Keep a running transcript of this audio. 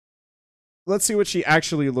Let's see what she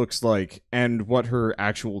actually looks like, and what her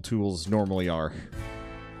actual tools normally are.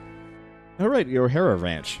 Alright, the O'Hara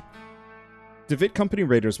Ranch. DeWitt Company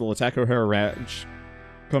raiders will attack O'Hara Ranch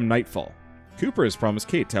come nightfall. Cooper has promised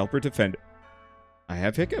Kate to help her defend... I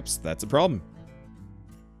have hiccups, that's a problem.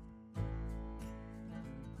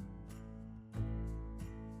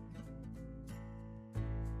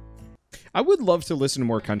 I would love to listen to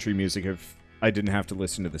more country music if I didn't have to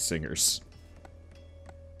listen to the singers.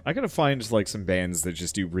 I gotta find, like, some bands that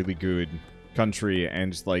just do really good country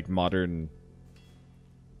and, like, modern...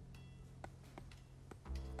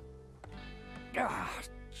 Ah,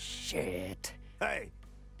 shit. Hey,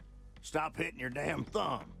 stop hitting your damn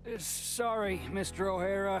thumb. Sorry, Mr.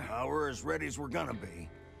 O'Hara. We're as ready as we're gonna be.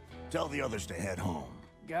 Tell the others to head home.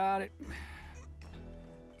 Got it.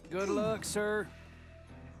 Good luck, sir.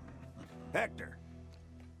 Hector,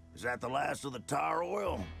 is that the last of the tar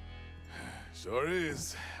oil? Sure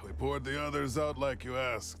is. We poured the others out like you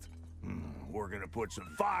asked. We're gonna put some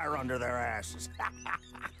fire under their asses.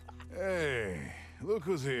 Hey, look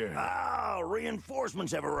who's here.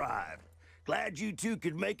 Reinforcements have arrived. Glad you two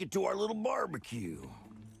could make it to our little barbecue.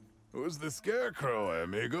 Who's the scarecrow,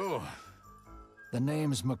 amigo? The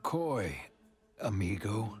name's McCoy,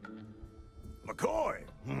 amigo. McCoy?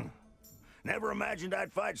 Never imagined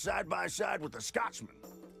I'd fight side by side with a Scotsman.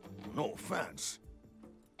 No offense.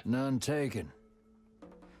 None taken.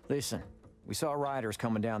 Listen, we saw riders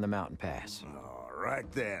coming down the mountain pass. All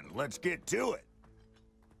right then, let's get to it.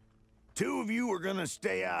 Two of you are gonna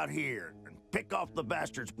stay out here and pick off the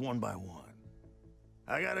bastards one by one.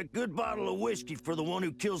 I got a good bottle of whiskey for the one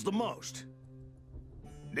who kills the most.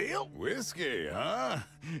 Deal? Whiskey, huh?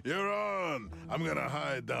 You're on. I'm gonna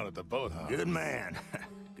hide down at the boathouse. Good man.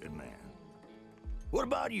 Good man. What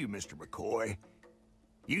about you, Mr. McCoy?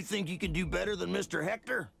 You think you can do better than Mr.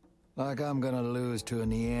 Hector? Like I'm gonna lose to a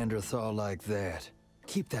Neanderthal like that.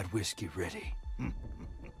 Keep that whiskey ready. You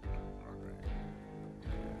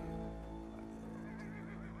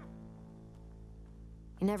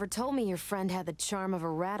never told me your friend had the charm of a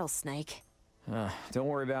rattlesnake. Don't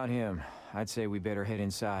worry about him. I'd say we better head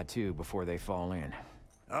inside, too, before they fall in.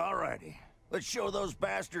 Alrighty. Let's show those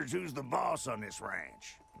bastards who's the boss on this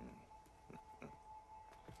ranch.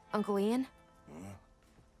 Uncle Ian?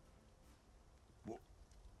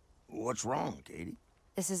 What's wrong, Katie?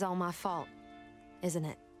 This is all my fault, isn't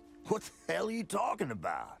it? What the hell are you talking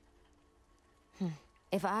about?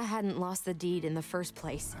 If I hadn't lost the deed in the first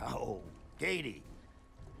place... Oh, Katie.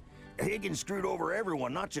 Higgins screwed over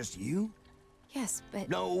everyone, not just you. Yes, but...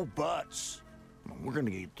 No buts. We're gonna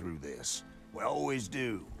get through this. We always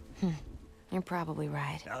do. You're probably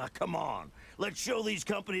right. Come on. Let's show these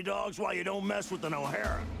company dogs why you don't mess with an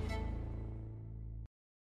O'Hara.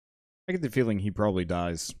 I get the feeling he probably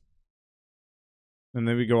dies. And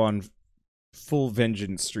then we go on full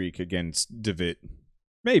vengeance streak against DeWitt.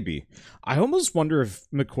 Maybe. I almost wonder if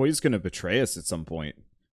McCoy's gonna betray us at some point.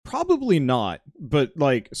 Probably not, but,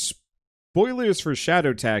 like, spoilers for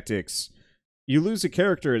Shadow Tactics, you lose a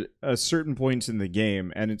character at a certain point in the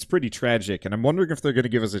game, and it's pretty tragic, and I'm wondering if they're gonna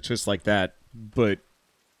give us a twist like that, but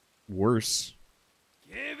worse.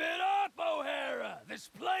 Give it up, O'Hara! This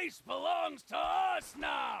place belongs to us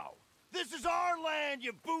now! This is our land,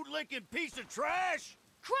 you bootlicking piece of trash!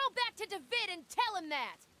 Crawl back to DeWitt and tell him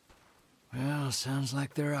that! Well, sounds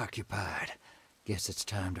like they're occupied. Guess it's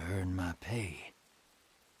time to earn my pay.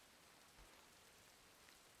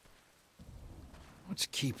 What's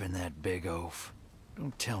keeping that big oaf?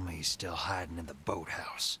 Don't tell me he's still hiding in the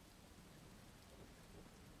boathouse.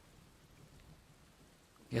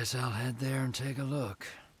 Guess I'll head there and take a look.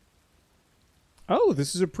 Oh,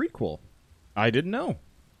 this is a prequel. I didn't know.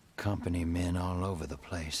 Company men all over the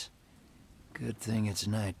place. Good thing it's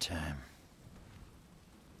nighttime.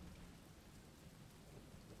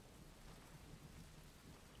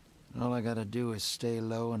 All I gotta do is stay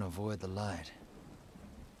low and avoid the light.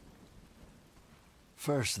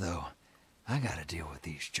 First, though, I gotta deal with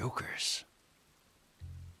these jokers.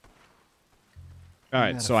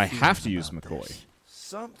 Alright, so I have to use McCoy. This.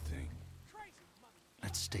 Something.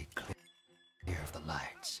 Let's stay clear of the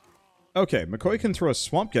lights. Okay, McCoy can throw a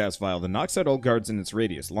swamp gas vial that knocks out all guards in its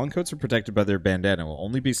radius. Longcoats are protected by their bandana and will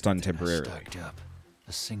only be stunned temporarily. Stocked up.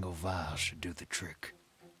 A single vial should do the trick.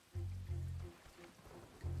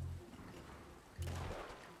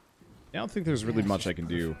 I don't think there's really much I can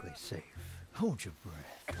do. Safe. Hold your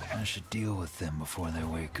breath. I should deal with them before they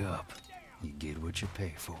wake up. You get what you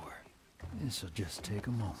pay for. This'll just take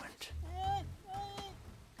a moment.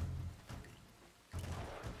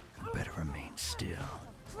 Better remain still.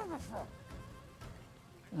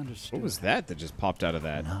 Understood. What was that just popped out of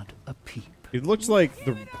that? Not a peep. It looks like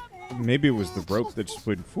the Maybe it was the rope that just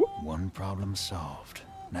went whoop. One problem solved.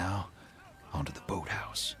 Now, onto the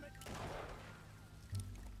boathouse.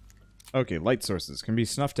 Okay, light sources can be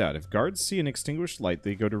snuffed out. If guards see an extinguished light,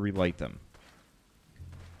 they go to relight them.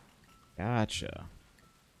 Gotcha.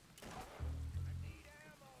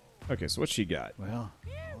 Okay, so what's she got? Well,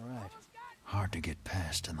 alright. Hard to get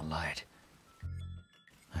past in the light.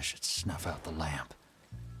 I should snuff out the lamp.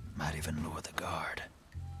 Might even lure the guard.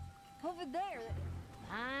 Over there.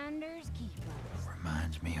 Finders keepers.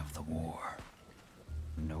 Reminds me of the war.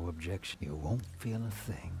 No objection. You won't feel a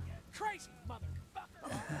thing. Crazy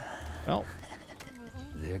motherfucker! Well,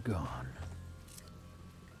 They're gone.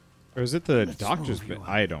 or is it the Let's doctor's move you bit? out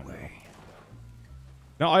I of the don't know. way.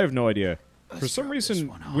 No, I have no idea. For Let's some drop this reason,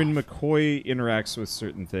 one when off. McCoy interacts with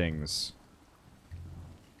certain things,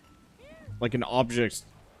 like an object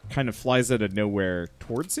kind of flies out of nowhere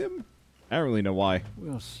towards him? I don't really know why.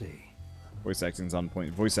 We'll see. Voice acting's on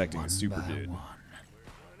point. Voice acting is super by good. one.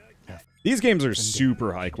 These games are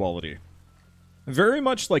super high quality. Very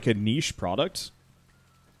much like a niche product,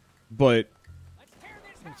 but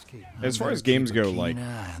Let's keep- as far better as games keep a go, keen like,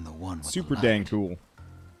 eye on the one with the super light. dang cool.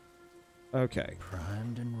 Okay,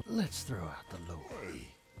 Primed and let's throw out the lure.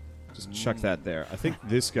 just chuck that there. I think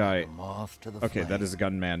this guy... Moth to the Okay, that flame. is a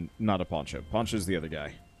gunman, not a Poncho. Poncho's the other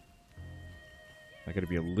guy. I gotta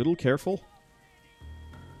be a little careful.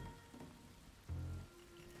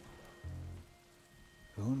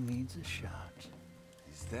 Who needs a shot?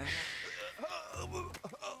 Is that?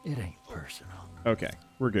 It ain't personal. Okay,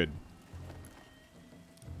 we're good.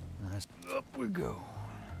 Nice. Up we go.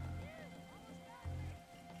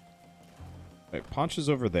 Wait, Poncho's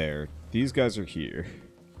over there. These guys are here.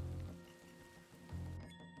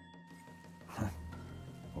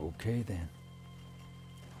 Okay then.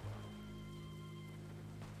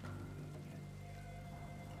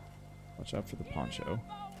 Watch out for the Poncho.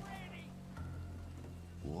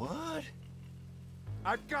 What?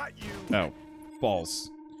 I got you. Oh, balls.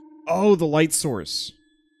 Oh, the light source.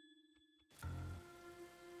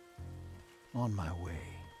 On my way.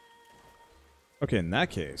 Okay, in that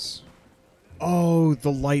case. Oh,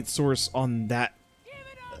 the light source on that.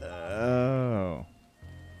 Oh.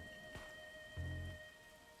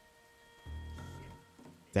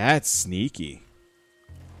 That's sneaky.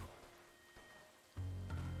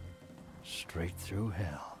 Straight through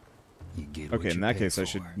hell. You get what Okay, in you that pay case, I for.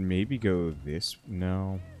 should maybe go this.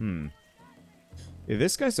 No. Yeah,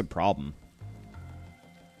 this guy's a problem.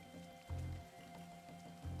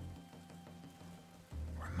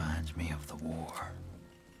 Reminds me of the war.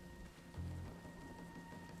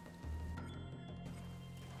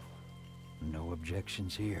 No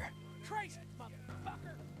objections here. Crazy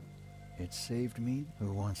motherfucker. It saved me.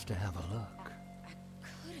 Who wants to have a look?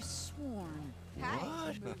 Could have sworn.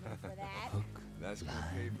 What? For that. Hook, That's gonna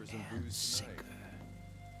pay for some and booze sinker. tonight.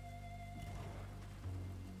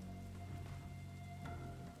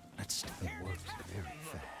 Let's. It works very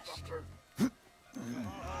fast.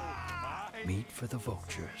 Meat for the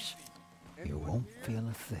vultures. You won't feel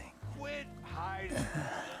a thing. Quit hiding.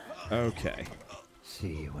 Okay.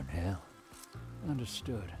 See you in hell.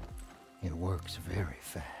 Understood. It works very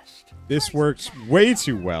fast. This worked way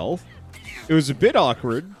too well. It was a bit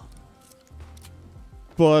awkward.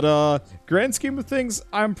 But, grand scheme of things,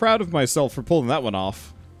 I'm proud of myself for pulling that one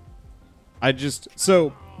off.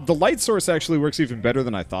 So, the light source actually works even better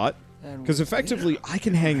than I thought. Because effectively, I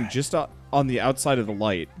can hang just on the outside of the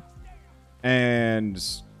light. And...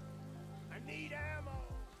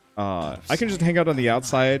 I can just hang out on the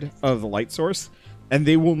outside of the light source, and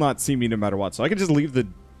they will not see me no matter what. So I can just leave the...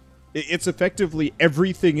 It's effectively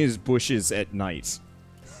everything is bushes at night.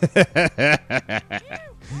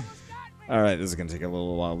 Alright, this is going to take a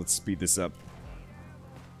little while. Let's speed this up.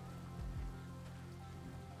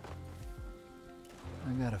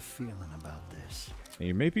 I got a feeling about this. Now,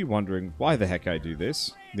 you may be wondering why the heck I do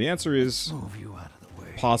this. The answer is Move you out of the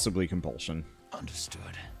way. possibly compulsion. Understood.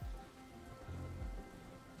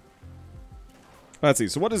 Let's see.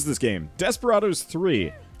 So what is this game? Desperados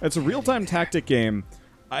III. It's a real-time tactic game.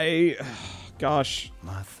 Gosh,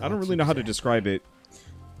 I don't really know how to describe it.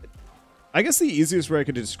 I guess the easiest way I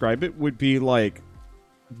could describe it would be like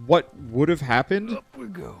what would have happened Up we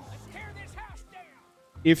go.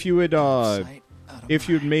 if you had Sight out of if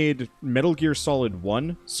you had mind. made Metal Gear Solid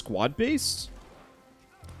 1 squad-based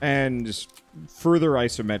and further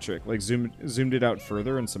isometric, like zoomed it out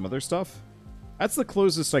further and some other stuff. That's the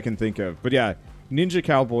closest I can think of. But yeah, Ninja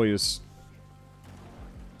Cowboy is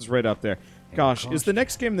right up there. Gosh, is the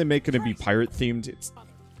next game they make going to be pirate-themed?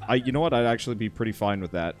 You know what? I'd actually be pretty fine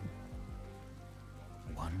with that.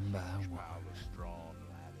 One by one.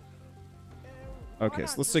 Okay,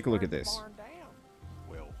 so let's take a look at this.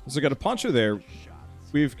 So we got a poncho there.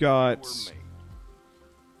 We've got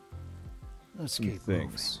Let's some keep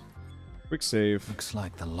things. moving. Quick save. Looks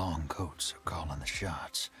like the long coats are calling the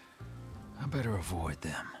shots. I better avoid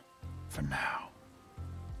them for now.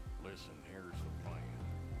 Listen, here's the plan.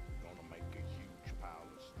 Gonna make a huge pile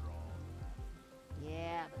of straw.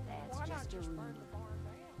 Yeah, but that's just a rumor.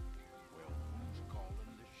 Well, who's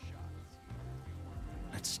calling the shots?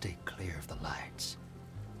 Let's stay clear of the lights.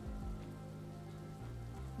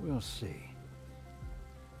 We'll see.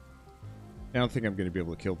 I don't think I'm going to be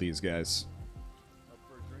able to kill these guys.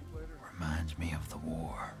 Reminds me of the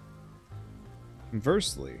war.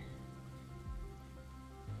 Conversely,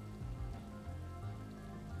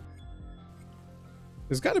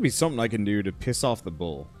 there's got to be something I can do to piss off the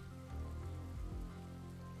bull.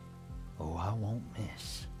 Oh, I won't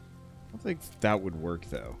miss. I don't think that would work,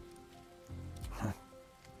 though.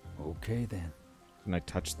 Okay, then. Can I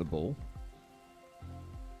touch the bull?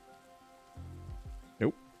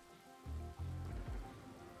 Nope.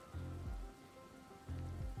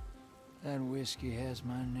 That whiskey has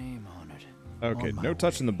my name on it. Okay, On my no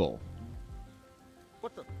touching way. the bull.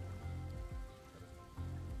 What the?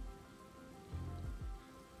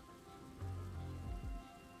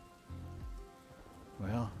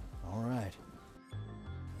 Well, all right.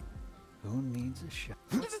 Who needs a shot?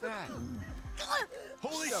 What's that?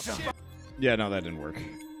 Holy shit! Yeah, no, that didn't work.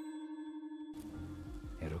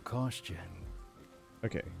 It'll cost you.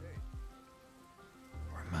 Okay.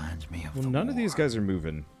 Reminds me of Well, the none of these war. guys are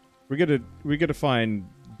moving. We gotta find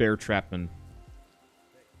Bear Trapman.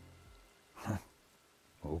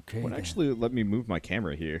 Okay, Would then. actually let me move my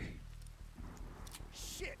camera here.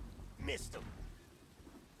 Shit! Missed him.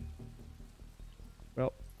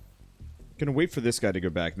 Well, gonna wait for this guy to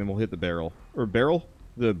go back, and then we'll hit the barrel. Or barrel?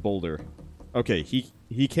 The boulder. Okay,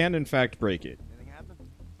 he can in fact break it. Anything happen?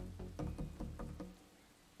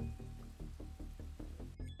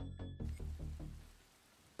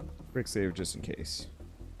 Quick save just in case.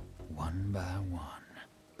 One by one.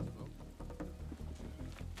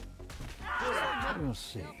 We'll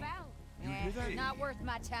see. Not worth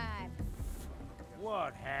my time.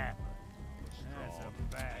 What happened? That's a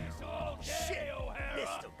bad Shit!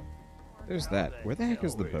 Missed him. There's that. Where the heck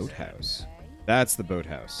is the boathouse? That's the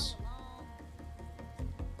boathouse.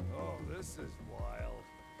 Oh, this is wild.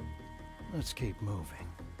 Let's keep moving.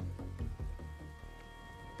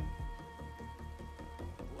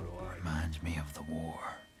 Reminds me of the war.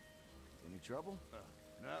 Any trouble?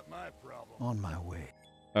 Not my problem. On my way.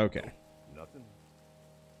 Okay. Nothing.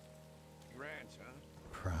 Ranch, huh?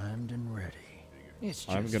 Primed and ready. It's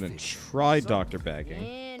just I'm gonna fishing. try doctor bagging.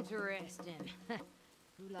 Interesting.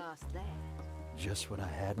 Who lost that? Just what I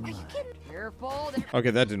had in mind. Careful. Okay,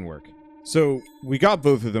 that didn't work. So, we got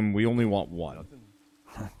both of them. We only want one.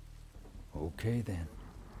 Okay, then.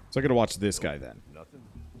 So I gotta watch this guy then. Nothing.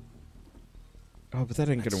 Oh, but that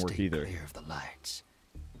ain't Let's gonna work stay either. Clear of the lights.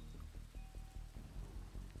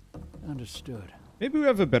 Understood. Maybe we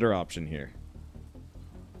have a better option here.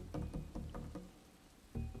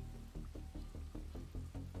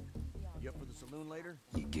 You up for the saloon later?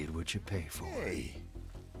 You get what you pay for. Hey.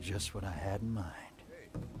 Just what I had in mind. Hey,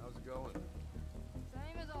 how's it going?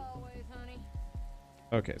 Same as always, honey.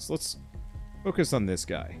 Okay, so let's focus on this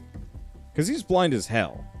guy. Because he's blind as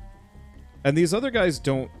hell. And these other guys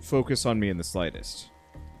don't focus on me in the slightest.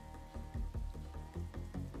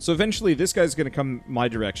 So eventually this guy's gonna come my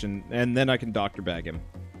direction, and then I can doctor bag him.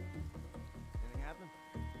 Anything happen?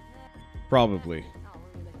 Probably. Not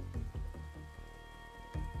really.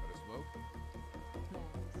 Got a smoke?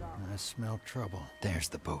 No, sorry. I smell trouble. There's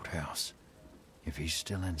the boathouse. If he's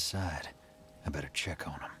still inside, I better check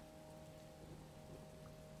on him.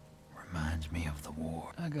 Reminds me of the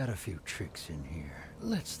war. I got a few tricks in here.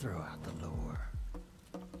 Let's throw out the lure.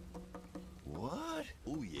 What?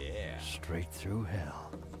 Oh yeah. Straight through hell.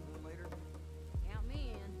 Saloon later? Count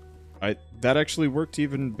me in. That actually worked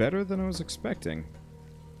even better than I was expecting.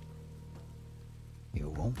 You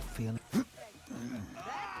won't feel it.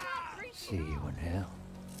 See you in hell.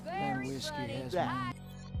 That Very whiskey funny. has my...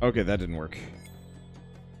 Okay, that didn't work.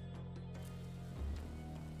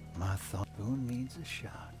 My thought. Who needs a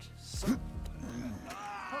shot? Okay.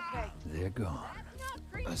 They're gone. That's not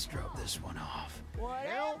creepy. Let's drop this one off.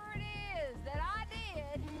 Whatever it is that I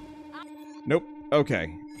did, Nope.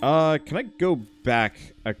 Okay. Can I go back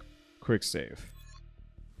a quick save?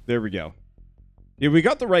 There we go. Yeah, we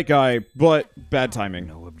got the right guy, but bad timing.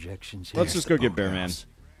 No objections here. Let's just go get Bearman.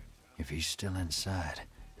 If he's still inside,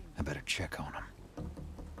 I better check on him.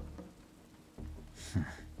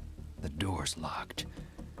 The door's locked.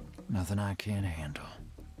 Nothing I can't handle.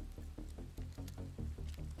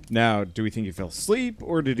 Now, do we think he fell asleep,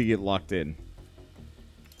 or did he get locked in?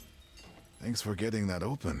 Thanks for getting that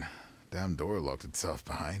open. Damn door locked itself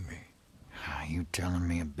behind me. Are you telling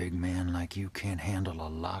me a big man like you can't handle a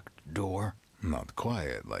locked door? Not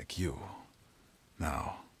quiet like you.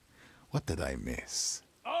 Now, what did I miss?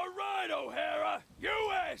 All right, O'Hara, you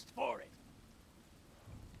asked for it.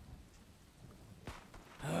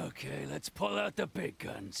 Okay, let's pull out the big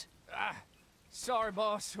guns. Sorry,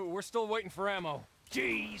 boss. We're still waiting for ammo.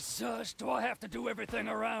 Jesus, do I have to do everything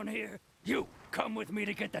around here? You, come with me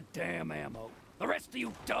to get the damn ammo. The rest of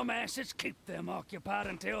you dumbasses, keep them occupied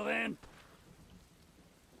until then.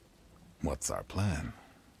 What's our plan?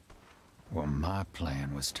 Well, my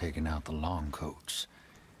plan was taking out the longcoats.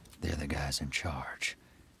 They're the guys in charge.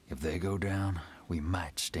 If they go down, we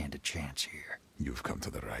might stand a chance here. You've come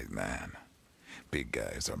to the right man. Big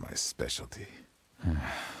guys are my specialty.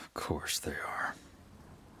 Of course they are.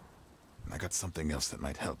 I got something else that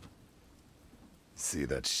might help. See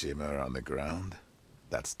that shimmer on the ground?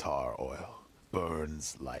 That's tar oil.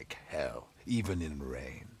 Burns like hell, even in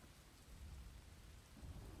rain.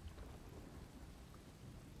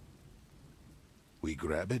 We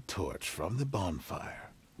grab a torch from the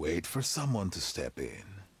bonfire, wait for someone to step in,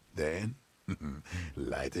 then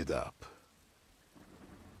light it up.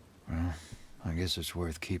 Well, I guess it's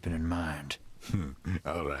worth keeping in mind.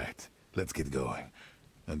 All right, let's get going.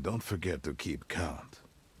 And don't forget to keep count.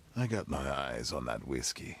 I got my eyes on that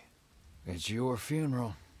whiskey. It's your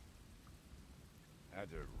funeral.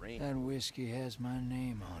 Had to rain. That whiskey has my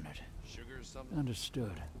name on it. Sugar or something?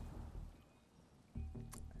 Understood.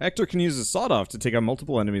 Hector can use his sawed-off to take out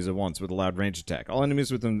multiple enemies at once with a loud range attack. All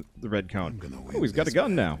enemies within the red cone. Oh, he's got a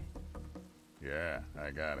gun now. Yeah,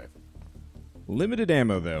 I got it. Limited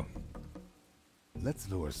ammo, though. Let's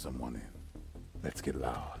lure someone in. Let's get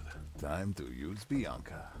loud. Time to use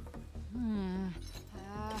Bianca.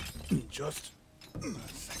 Just a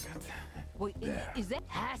second. Wait, is that?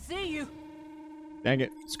 I see you. Dang it.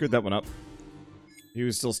 Screwed that one up. He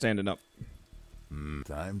was still standing up.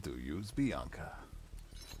 Time to use Bianca.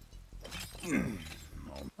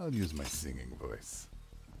 I'll use my singing voice.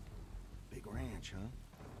 Big ranch,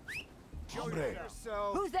 huh? Hombre,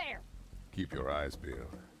 Who's there? keep your eyes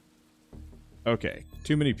peeled. Okay.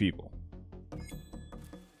 Too many people.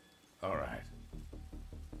 All right.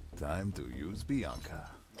 Time to use Bianca.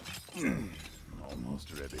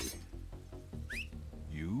 Almost ready.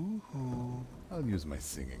 Yoo-hoo. I'll use my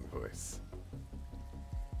singing voice.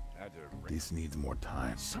 Had to rain. This needs more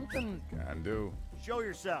time. Something. Can do. Show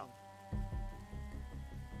yourself.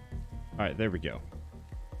 Alright, there we go.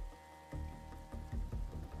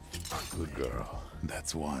 Good girl.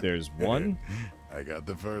 That's one. There's one. I got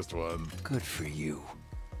the first one. Good for you.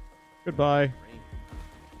 Goodbye.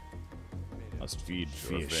 Must feed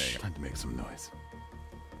Sure fish. thing. Time to make some noise.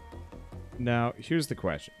 Now, here's the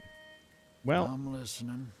question. Well, I'm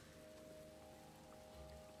listening.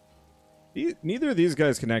 neither of these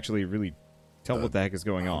guys can actually really tell what the heck is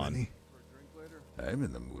going How on. many? I'm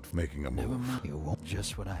in the mood for making a Never move. mind. You won't.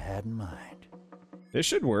 Just what I had in mind. This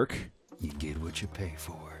should work. You get what you pay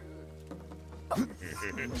for.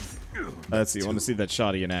 Let's see. I want to see that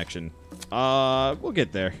shoddy in action. We'll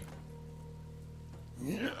get there.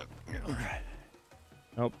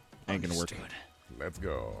 Nope, ain't gonna work. Understood. Let's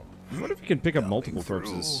go. What if he can pick up multiple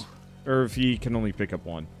corpses? Or if he can only pick up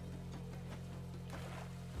one?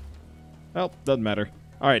 Well, doesn't matter.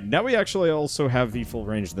 Alright, now we actually also have the full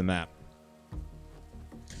range of the map.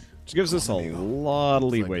 Which gives us a lot of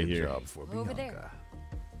Looks like leeway a here. job for Over Bianca. there.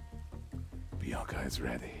 Bianca is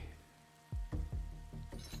ready.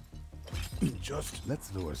 Just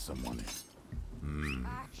let's lure someone in.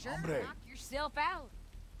 Sure, Hombre. knock yourself out.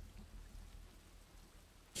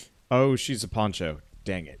 Oh, she's a poncho.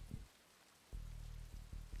 Dang it.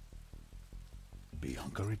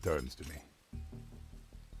 Bianca returns to me.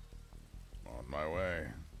 On my way.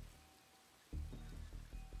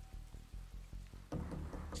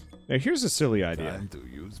 Now here's a silly idea. Time to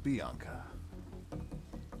use Bianca.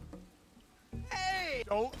 Hey!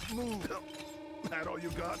 Don't move. That all you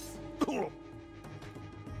got?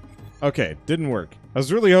 Okay, didn't work. I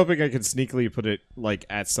was really hoping I could sneakily put it, like,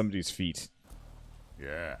 at somebody's feet.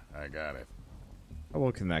 Yeah, I got it. How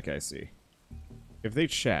well can that guy see? If they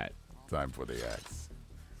chat. Time for the axe.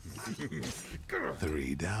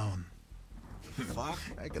 3 down. Fuck,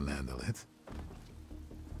 I can handle it.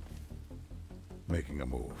 Making a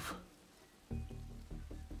move.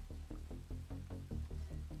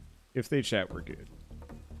 If they chat, we're good.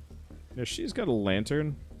 Now, she's got a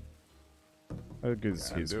lantern. How good is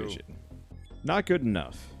his do. vision? Not good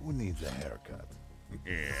enough. Who needs a haircut?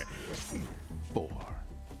 4.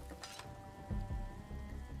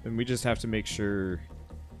 And we just have to make sure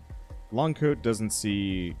Longcoat doesn't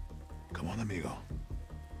see Come on, amigo.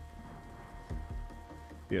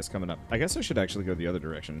 DS coming up. I guess I should actually go the other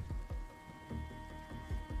direction.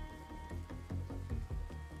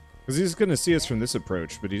 Because he's going to see us from this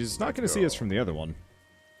approach, but he's not going to see us from the other one.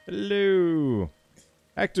 Hello!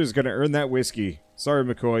 Hector's going to earn that whiskey. Sorry,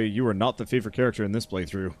 McCoy, you are not the favorite character in this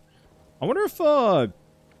playthrough. I wonder if,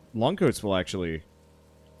 Longcoats will actually...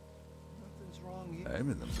 I'm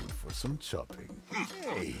in the mood for some chopping.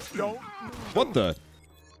 Hey, don't... What the?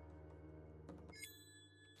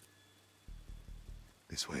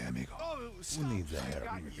 This way, amigo. Who needs a hair?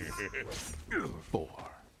 4.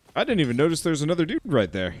 I didn't even notice there's another dude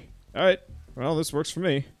right there. Alright, well, this works for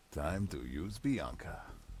me. Time to use Bianca.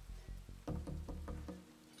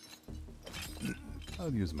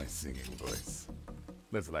 I'll use my singing voice.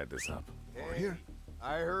 Let's light this up. Over here.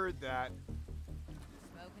 I heard that.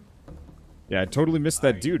 Yeah, I totally missed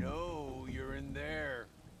that dude. No, you're in there.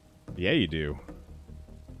 Yeah, you do.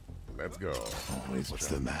 Let's go. What's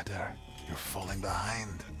the matter? You're falling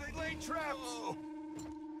behind. They laid traps.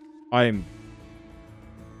 I'm...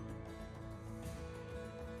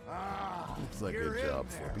 Looks like a job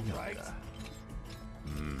for Bianca.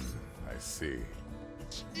 I see.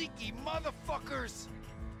 Sneaky motherfuckers!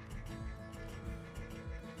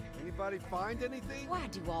 Anybody find anything? Why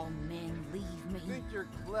do all men leave me? Think you're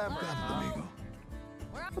clever, huh? Amigo.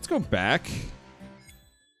 Let's go back.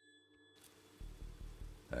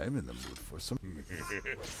 I'm in the mood for some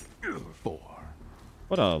 4.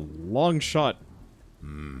 What a long shot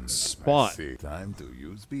spot. I see. Time to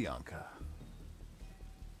use Bianca.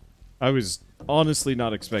 I was honestly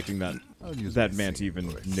not expecting that use that my man to singing even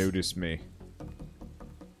voice. notice me.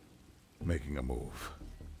 Making a move.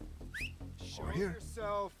 Show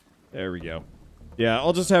yourself. There we go. Yeah,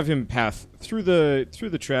 I'll just have him path through the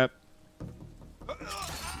trap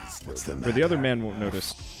What's the where the other man won't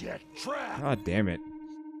notice. Shit, trap! God damn it.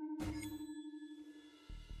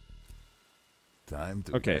 Time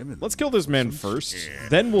to Okay, I'm in the let's kill mood this for man some first. shit.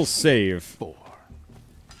 Then we'll save. 4.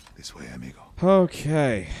 This way, amigo.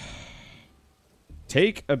 Okay.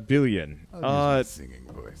 Take a billion. I'll use my singing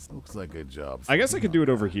voice. Looks like a job. I guess I could do it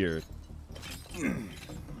over here.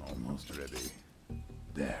 Almost ready.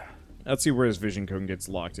 There. Let's see where his vision cone gets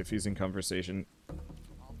locked if he's in conversation.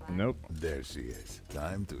 Nope. There she is.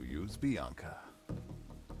 Time to use Bianca.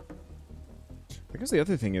 I guess the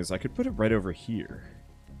other thing is I could put it right over here.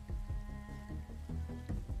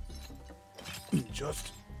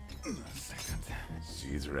 Just a second.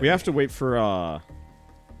 She's ready. We have to wait for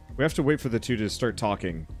the two to start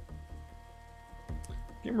talking.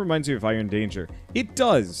 Game reminds you of Iron Danger. It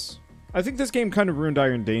does. I think this game kind of ruined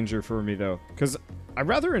Iron Danger for me though, because I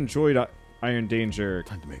rather enjoyed Iron Danger.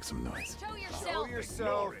 Time to make some noise. Show yourself. Show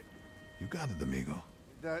yourself. You got it, amigo.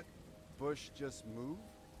 Did that bush just move?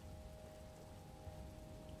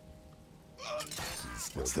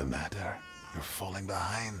 What's the matter? You're falling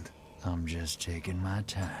behind. I'm just taking my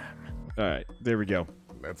time. All right, there we go.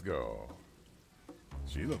 Let's go.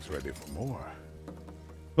 She looks ready for more.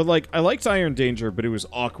 But like, I liked Iron Danger, but it was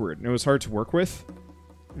awkward and it was hard to work with.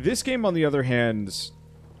 This game, on the other hand,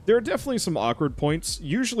 there are definitely some awkward points.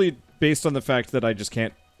 Usually based on the fact that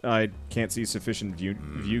I can't see sufficient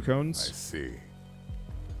view cones. I see.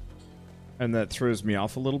 And that throws me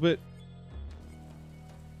off a little bit.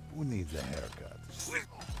 Who needs a haircut?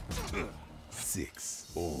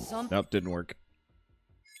 6. Oh. Nope, didn't work.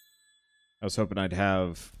 I was hoping I'd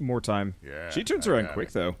have more time. Yeah, She turns I around got quick,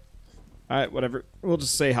 it. though. Alright, whatever. We'll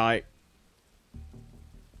just say hi.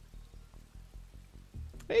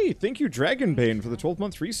 Hey, thank you, Dragonbane, for the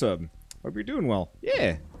 12-month resub. Hope you're doing well.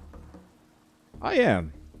 Yeah. I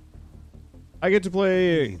am. I get to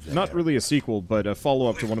play, not really a sequel, but a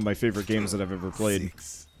follow-up to one of my favorite games that I've ever played.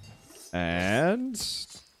 6. And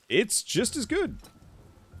it's just as good.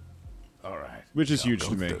 All right. Which is Now huge go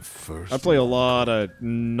to me. the first I play a one. lot of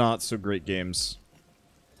not so great games.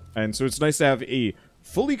 And so it's nice to have a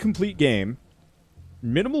fully complete game,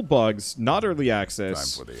 minimal bugs, not early Time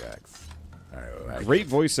access, for the axe. I like great it.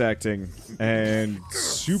 voice acting, and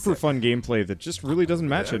super fun gameplay that just really doesn't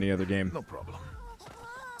match any other game. No problem.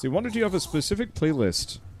 So I wondered, do you have a specific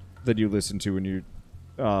playlist that you listen to when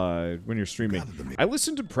you're streaming? I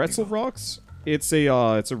listen to Pretzel Rocks. It's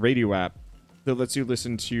a radio app that lets you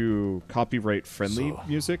listen to copyright-friendly So,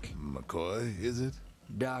 music. McCoy, is it?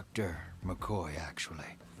 Dr. McCoy, actually.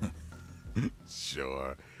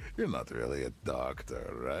 Sure. You're not really a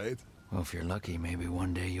doctor, right? Well, if you're lucky, maybe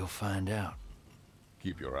one day you'll find out.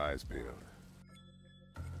 Keep your eyes peeled.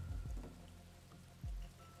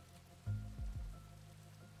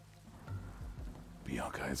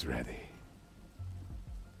 Bianca is ready.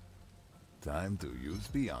 Time to use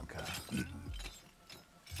Bianca.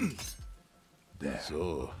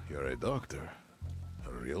 So, you're a doctor.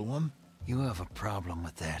 A real one? You have a problem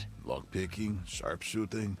with that. Lockpicking,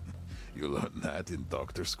 sharpshooting. You learned that in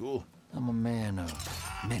doctor school? I'm a man of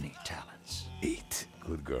many talents. 8.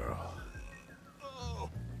 Good girl.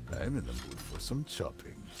 I'm in the mood for some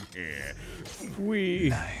chopping.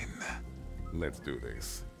 9. Let's do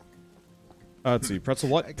this. Let's see. Pretzel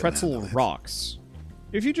what? Pretzel rocks.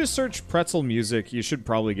 If you just search pretzel music, you should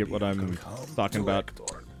probably get what I'm talking about.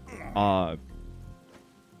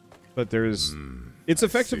 But there's... It's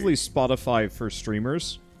effectively Spotify for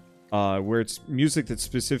streamers, where it's music that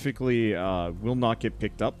specifically will not get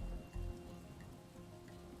picked up.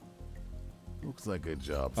 Looks like a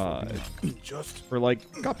job for for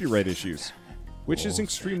like copyright issues, which is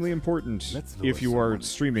extremely important if you are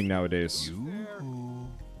streaming nowadays.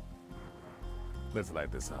 Let's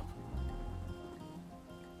light this up.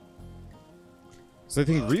 So I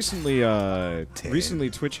think recently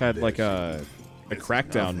Twitch had like a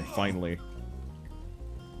crackdown finally.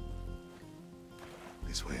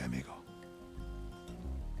 This way, amigo.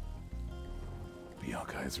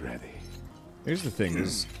 Bianca is ready. Here's the thing,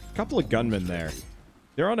 there's a couple of gunmen there.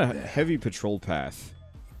 They're on a heavy patrol path.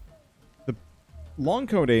 The long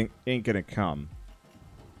coat ain't gonna come.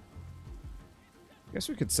 Guess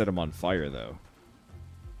we could set them on fire, though.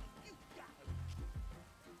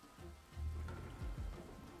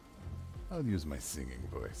 I'll use my singing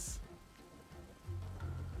voice.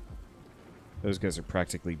 Those guys are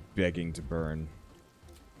practically begging to burn.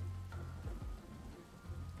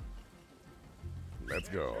 Let's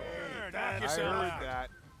go. I heard that.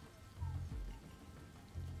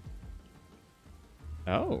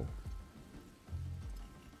 Oh.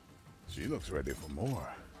 She looks ready for more.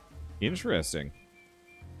 Interesting.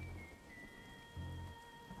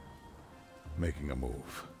 Making a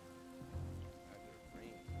move.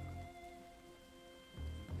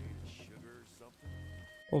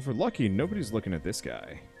 Well, if we're lucky, nobody's looking at this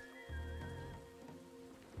guy.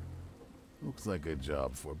 Looks like a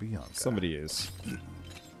job for Bianca. Somebody is.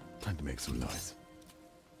 Time to make some noise.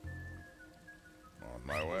 On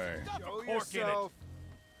my way. Show yourself.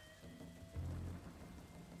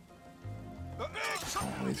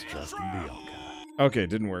 Always trusting Bianca. Okay,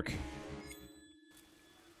 didn't work.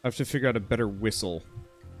 I have to figure out a better whistle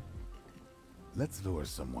Let's lure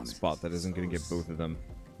someone spot that isn't going to get both of them.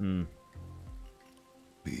 Hmm.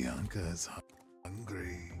 Bianca's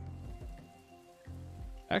hungry.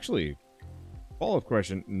 Actually, follow-up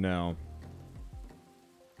question, no.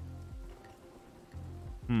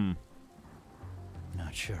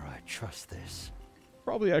 Not sure I trust this.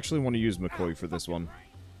 Probably actually want to use McCoy for this one.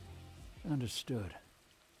 Understood.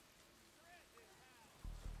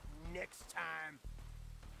 Next time.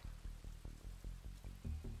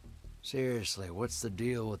 Seriously, what's the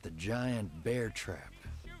deal with the giant bear trap?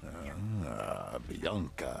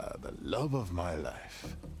 Bianca, the love of my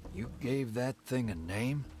life. You gave that thing a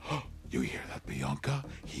name? You hear that, Bianca?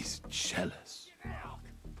 He's jealous.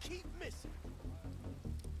 Keep missing.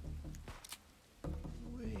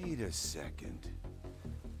 Wait a second.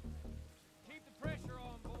 Keep the pressure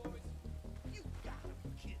on, boys. You gotta be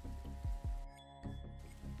kidding.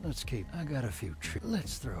 Let's keep... I got a few tricks.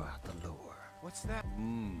 Let's throw out the lure. What's that?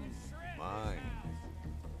 Mine.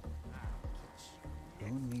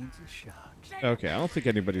 Who needs a shot? Okay, I don't think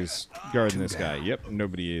anybody's guarding this guy. Yep,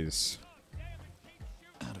 nobody is.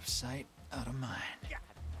 Out of sight, out of mind.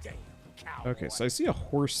 Damn cow. Okay, so I see a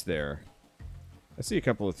horse there. I see a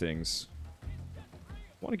couple of things. I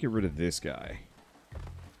want to get rid of this guy.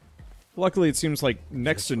 Luckily, it seems like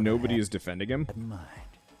next to nobody is defending him. Mind.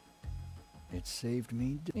 It saved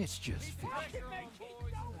me. It's just fish.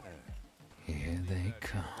 Here they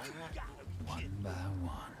come, one by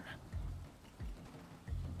one.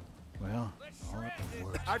 Well, all of the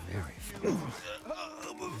work's very fast.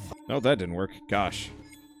 No, that didn't work. Gosh.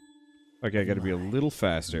 Okay, I gotta be a little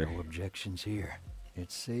faster. No objections here.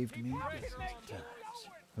 It saved me dozens of times.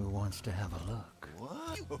 Who wants to have a look?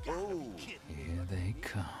 What? Here they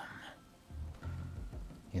come.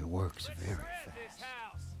 It works very fast.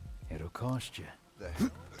 It'll cost you.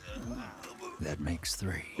 That makes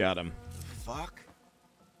 3. Got him. Fuck.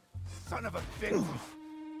 Son of a bitch.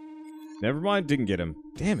 Never mind, didn't get him.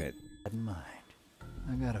 Damn it. In mind.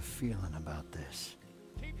 I got a feeling about this.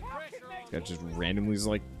 This guy just randomly is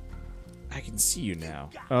like, I can see you now.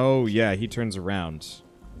 Oh, yeah, he turns around.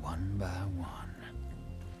 One by one.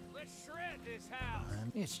 Let's shred this house.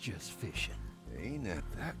 It's just fishing. Ain't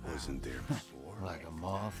that wasn't there before. Like a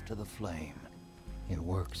moth to the flame. It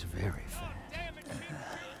works very fast.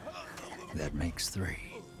 That makes 3.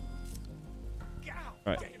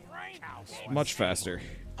 Alright. Much faster.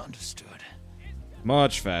 Understood.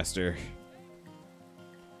 Much faster.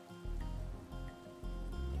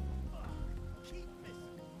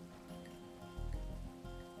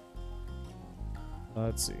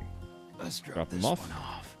 Let's see. Let's Drop this them off. one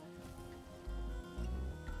off.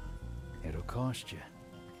 It'll cost you.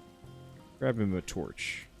 Grab him a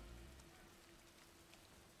torch.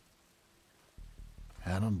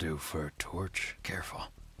 That'll do for a torch. Careful.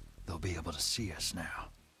 They'll be able to see us now.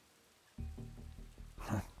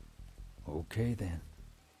 Okay, then.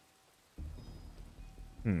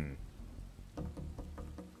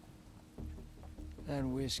 That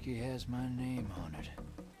whiskey has my name on it.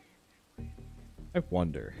 I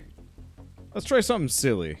wonder. Let's try something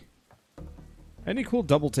silly. Any cool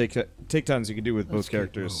double takedowns you can do with both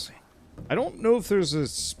characters? I don't know if there's a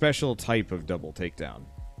special type of double takedown.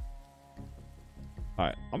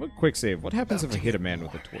 Alright, I'm gonna quick save. What happens if I hit a man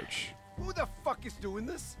with a torch? Who the fuck is doing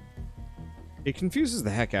this? It confuses the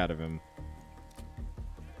heck out of him.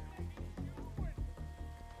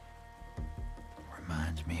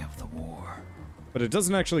 Reminds me of the war. But it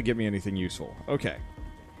doesn't actually get me anything useful. Okay.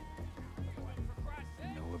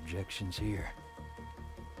 No objections here.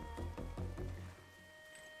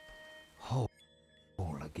 Hole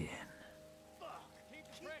again.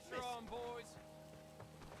 Pressure on, boys.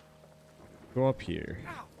 Go up here.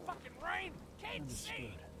 Ow, fucking rain. Can't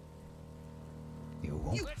see. You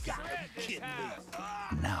won't. You gotta be kidding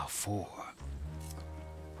me. Now 4.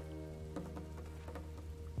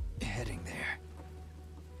 Heading there.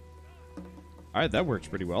 Alright, that works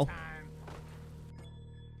pretty well.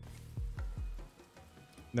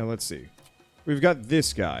 Now let's see. We've got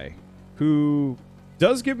this guy, who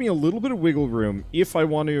does give me a little bit of wiggle room if I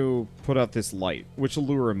want to put out this light, which will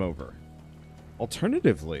lure him over.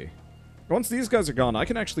 Alternatively, once these guys are gone, I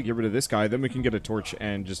can actually get rid of this guy, then we can get a torch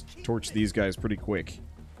and just torch these guys pretty quick.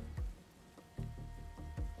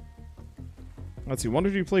 Let's see, when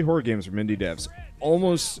did you play horror games from indie devs?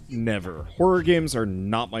 Almost never. Horror games are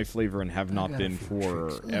not my flavor and have not been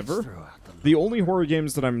forever. The only horror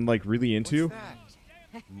games that I'm, like, really into...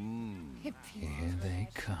 Here they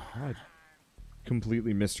come. I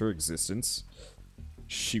completely missed her existence.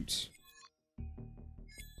 Shoot.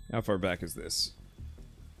 How far back is this?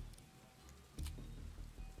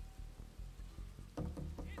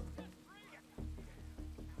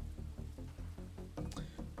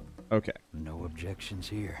 Okay. No objections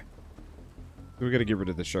here. We gotta get rid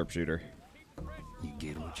of the sharpshooter. You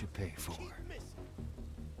get what you pay for.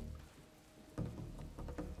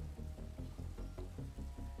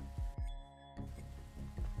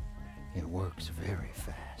 It works very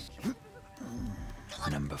fast.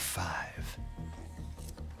 Number 5.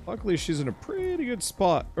 Luckily, she's in a pretty good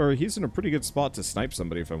spot, or he's in a pretty good spot to snipe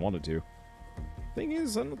somebody if I wanted to. Thing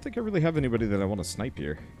is, I don't think I really have anybody that I want to snipe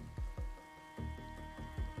here.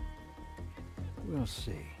 We'll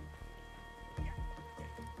see.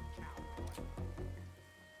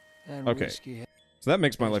 That Okay, whiskey, so that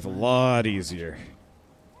makes my life a lot easier.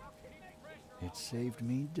 it saved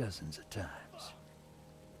me dozens of times.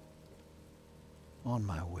 On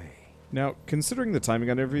my way. Now, considering the timing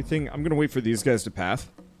on everything, I'm gonna wait for these guys to pass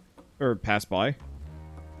by.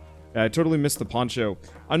 Yeah, I totally missed the poncho.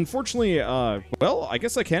 Unfortunately, well, I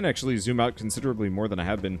guess I can actually zoom out considerably more than I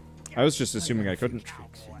have been. I was just assuming I couldn't.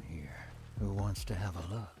 Tricks in here. Who wants to have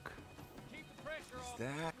a look? Is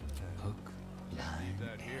that? Hook, line,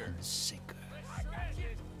 and sinker.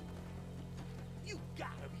 You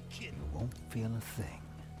gotta be kidding. You won't feel a thing.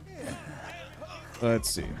 Let's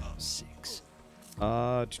see. 6.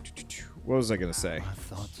 What was I gonna say? My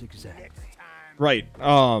thoughts exactly. Right,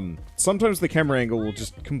 sometimes the camera angle will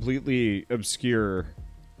just completely obscure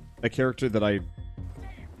a character that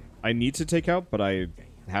I need to take out, but I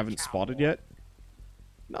haven't spotted yet.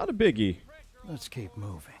 Not a biggie. Let's keep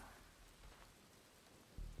moving.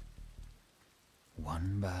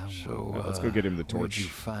 One by one. So, let's go get him the Where'd torch. you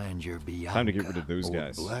find your Bianca? Time to get rid of those old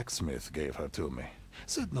guys. blacksmith gave her to me.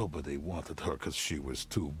 Said nobody wanted her because she was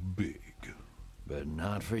too big. But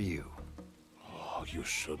not for you. Oh, you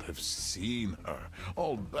should have seen her.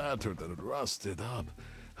 All battered and rusted up.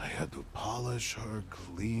 I had to polish her,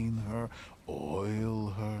 clean her, oil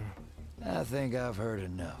her. I think I've heard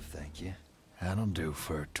enough, thank you. That'll do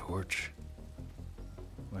for a torch.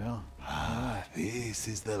 Well, This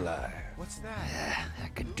is the life. What's that? I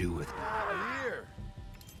could do with Here.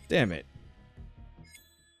 Damn it.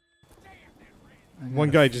 I got One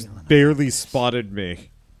a guy just feeling barely spotted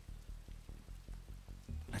me.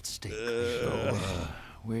 Let's stay clear.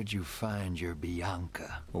 Where'd you find your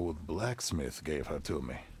Bianca? Old blacksmith gave her to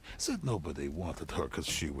me. Said nobody wanted her because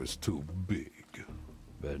she was too big.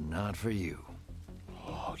 But not for you.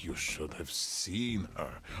 Oh, Oh, you should have seen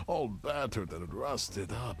her, all battered and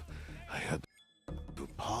rusted up. I had to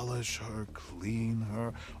polish her, clean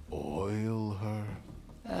her, oil her.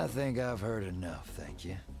 I think I've heard enough, thank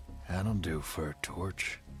you. That'll do for a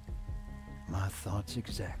torch. My thoughts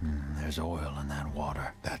exact. There's oil in that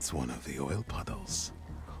water. That's one of the oil puddles.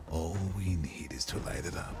 All we need is to light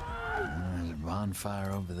it up. There's a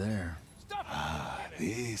bonfire over there. Ah,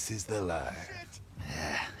 this is the light.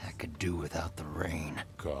 I could do without the rain.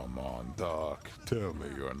 Come on, Doc. Tell me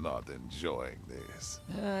you're not enjoying this.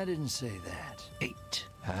 I didn't say that. 8.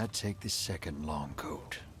 I'd take the second long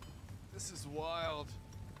coat. This is wild.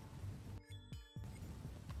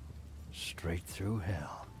 Straight through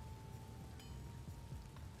hell.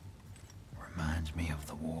 Reminds me of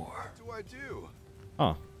the war. What do I do?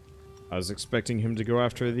 Huh. I was expecting him to go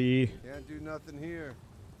after the... Can't do nothing here.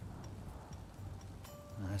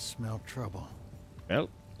 I smell trouble. Well,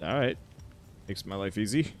 alright. Makes my life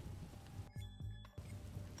easy.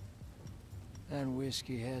 That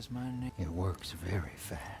whiskey has my name. It works very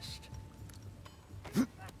fast.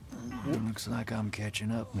 Looks like I'm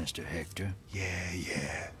catching up, Mr. Hector.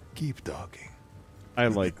 Yeah. Keep talking. I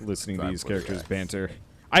like listening to these characters banter.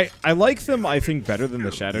 I like them, I think, better than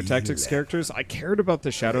the Shadow Tactics characters. I cared about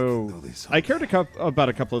the Shadow... I cared about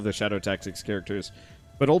a couple of the Shadow Tactics characters,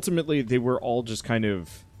 but ultimately they were all just kind of...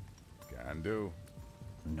 Can do.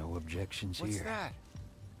 No objections What's here. that?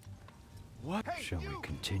 What? Hey, Shall we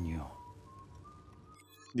continue?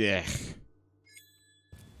 Yeah.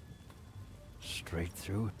 Straight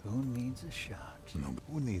through. Who needs a shot? No,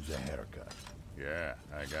 who needs a haircut? Yeah,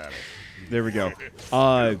 I got it. There we go.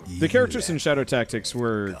 The characters in Shadow Tactics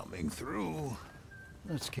were... Coming through.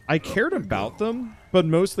 I cared about them, but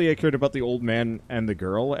mostly I cared about the old man and the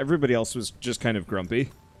girl. Everybody else was just kind of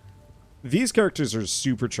grumpy. These characters are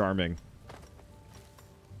super charming.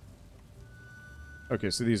 Okay,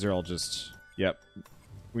 so these are all just... Yep.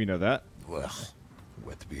 We know that. Ugh,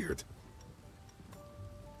 wet beard.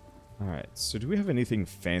 Alright, so do we have anything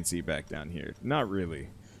fancy back down here? Not really.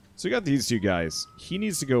 So we got these two guys. He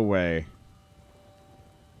needs to go away.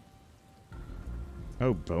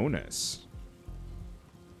 Oh, bonus.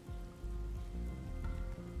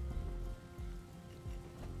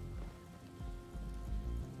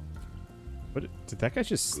 What? Did that guy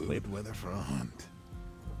just slip? Good weather for a hunt.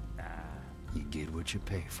 You get what you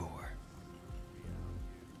pay for.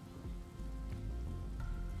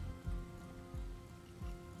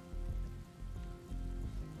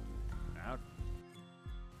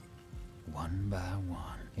 One by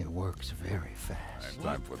one. It works very fast.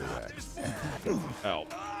 Time for the axe. Oh,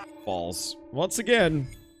 balls. Once again.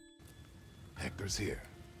 Hector's here.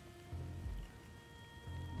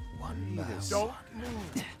 One by Don't one.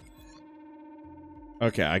 move.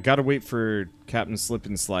 Okay, I gotta wait for Captain Slip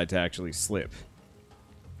and Slide to actually slip.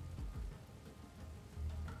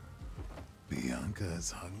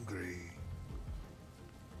 Bianca's hungry.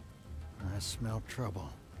 I smell trouble.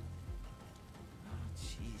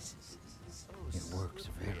 Jesus, It works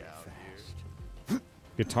very fast.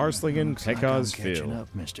 Guitar slinging, Looks like I'm Pekka's catching Field. up,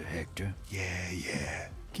 Mr. Hector. Yeah.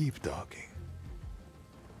 Keep talking.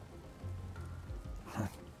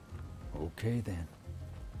 Okay then.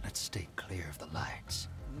 Let's stay clear of the lights.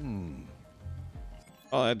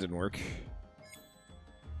 Oh, that didn't work.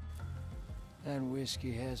 That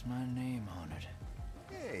whiskey has my name on it.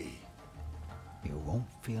 Hey. You won't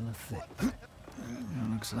feel a thing.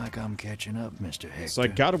 Looks like I'm catching up, Mr. Hector. So I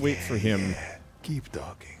gotta wait for him. Keep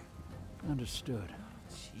talking. Understood.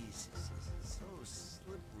 Jesus, it's so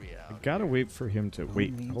slippery I out. gotta wait for him to... Who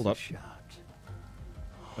Wait, needs hold a up. shot?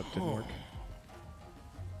 That didn't work.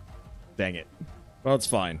 Dang it. Well, it's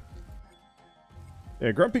fine.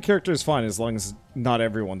 Yeah, grumpy character is fine as long as not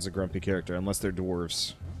everyone's a grumpy character, unless they're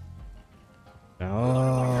dwarves.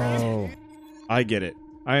 Oh. I get it.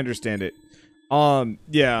 I understand it.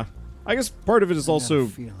 Yeah. I guess part of it is I got a also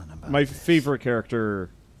feeling about my this. favorite character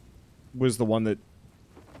was the one that...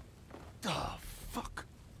 Oh, fuck.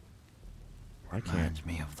 I can't. Reminds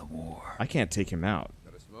me of the war. I can't take him out.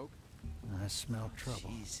 Got a smoke? I smell trouble.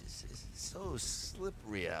 Jesus, it's so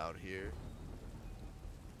slippery out here.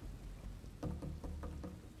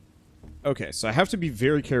 Okay, so I have to be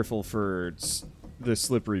very careful for the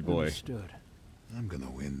slippery boy. Understood. I'm gonna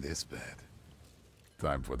win this bet.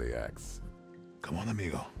 Time for the axe. Come on,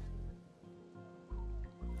 amigo.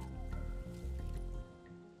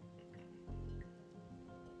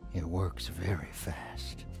 It works very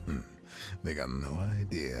fast. They got no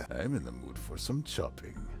idea. I'm in the mood for some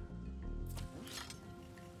chopping.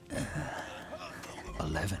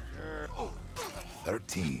 11.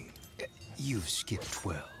 13. You've skipped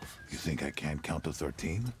 12. You think I can't count to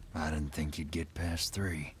 13? I didn't think you'd get past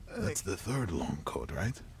 3. That's the third long code,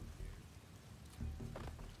 right?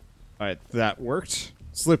 Alright, that worked.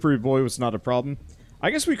 Slippery boy was not a problem. I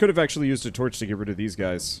guess we could have actually used a torch to get rid of these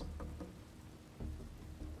guys.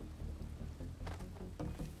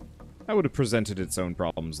 That would have presented its own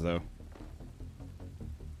problems, though.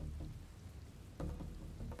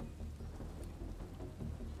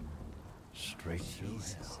 Straight through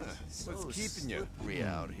hell. What's keeping you? Slippery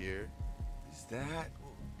out here. Is that?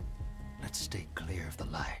 Let's stay clear of the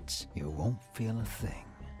lights. You won't feel a thing.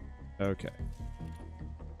 Okay.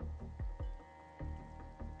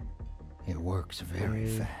 It works very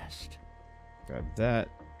fast. Grab that.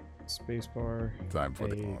 Spacebar. Time for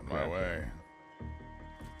the on my grab way.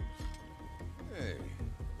 Hey,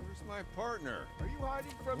 where's my partner? Are you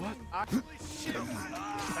hiding from me? Holy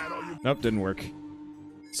shit! Nope, didn't work.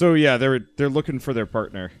 So yeah, they're looking for their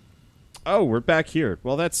partner. Oh, we're back here.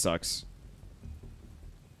 Well, that sucks.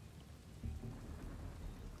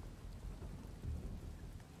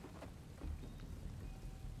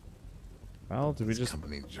 Well, did we These just...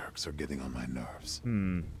 company jerks are getting on my nerves.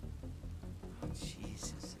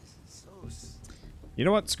 Jesus, this is so... You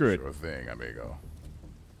know what? Screw it. Sure thing, amigo.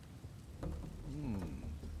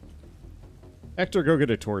 Hector, go get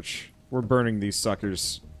a torch. We're burning these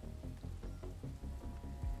suckers.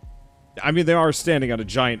 I mean, they are standing on a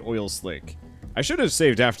giant oil slick. I should have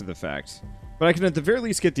saved after the fact. But I can at the very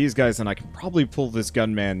least get these guys, and I can probably pull this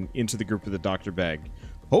gunman into the group of the doctor bag.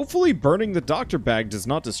 Hopefully burning the doctor bag does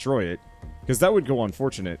not destroy it. Because that would go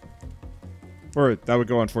unfortunate. Or, that would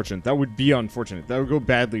go unfortunate. That would be unfortunate. That would go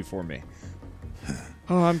badly for me.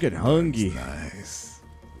 Oh, I'm getting hungry. Nice.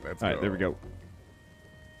 Let's Alright, go. there we go.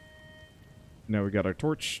 Now we got our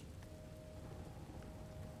torch.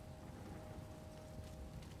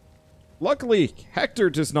 Luckily, Hector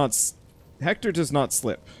does not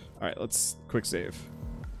slip. All right, let's quick save.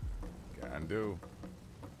 Can do.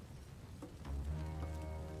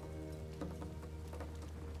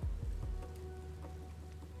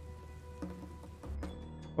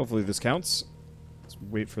 Hopefully this counts. Let's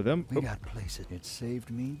wait for them. We got places. It saved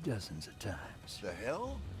me dozens of times. The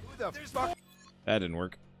hell? Who the fuck? That didn't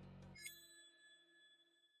work.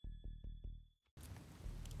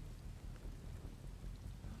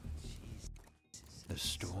 The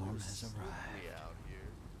storm has arrived.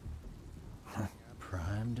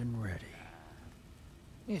 Primed and ready.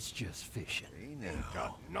 It's just fishing. Ain't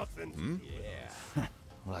got nothing. Yeah.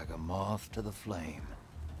 Like a moth to the flame.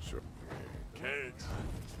 Sure. Kids.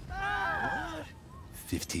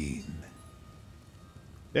 15.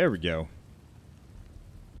 There we go.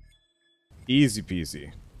 Easy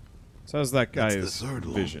peasy. So how's that That's guy's the third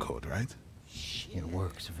long vision? code, right? It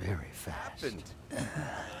works very fast.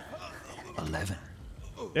 11.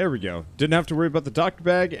 There we go. Didn't have to worry about the doctor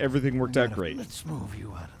bag. Everything worked out great. Let's move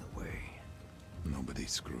you out of the way. Nobody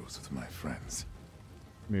screws with my friends.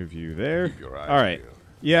 Move you there. Keep your eyes All right. peeled.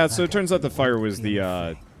 Yeah. So it turns out the fire was the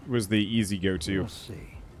easy go-to. We'll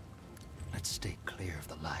see. Let's stay clear of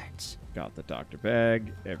the lights. Got the doctor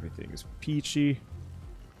bag. Everything's peachy.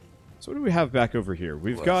 So what do we have back over here?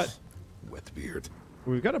 We've got Wet beard.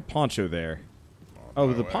 a poncho there. On Oh,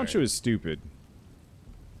 my the way. poncho is stupid.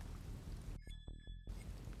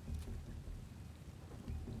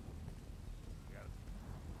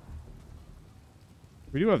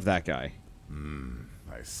 We do have that guy.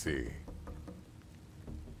 I see.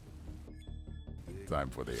 Time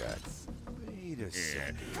for the axe. Wait a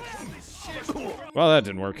second. Well, that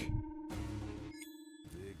didn't work. Big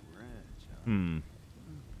ranch, huh?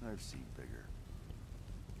 I've seen bigger.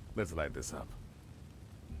 Let's light this up.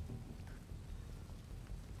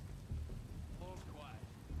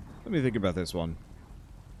 Let me think about this one.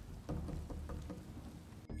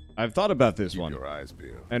 I've thought about this Keep one. your eyes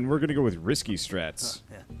peeled. And we're going to go with risky strats.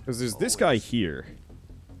 Because there's this guy here.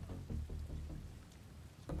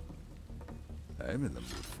 I'm in the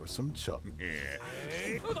mood for some chop.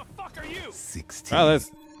 Who the fuck are you? 16. Wow,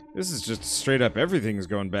 this is just straight up everything is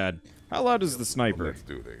going bad. How loud is the sniper? Let's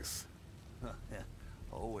do this. Yeah,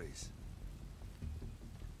 always.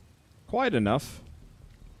 Quiet enough.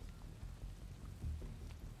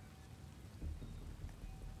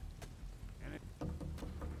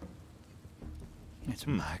 It's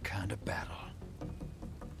my kind of battle.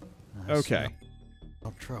 I Okay.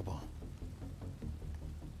 smell trouble.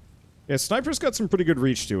 Yeah, sniper's got some pretty good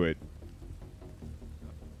reach to it.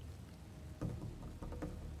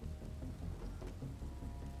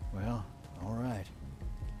 Well, all right.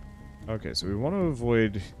 Okay, so we want to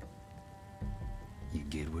avoid You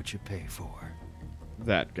get what you pay for.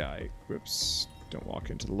 that guy. Whoops. Don't walk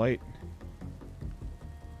into the light.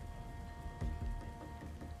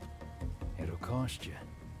 cost you?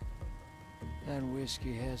 That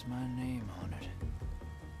whiskey has my name on it.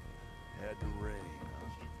 Had to rain.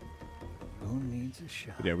 Who needs a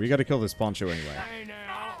shot? But yeah, we gotta kill this Poncho anyway. Hey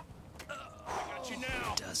now. I got you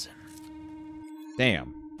now. Doesn't.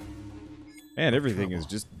 Damn. Man, everything is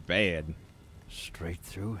just bad. Straight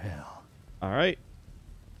through hell. Alright.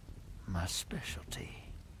 My specialty.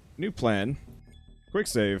 New plan. Quick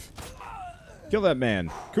save. Kill that man.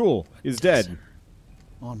 Cool. He's dead.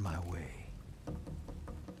 On my way.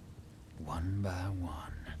 One by one.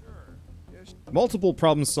 Multiple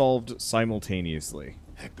problems solved simultaneously.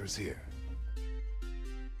 Hector's here.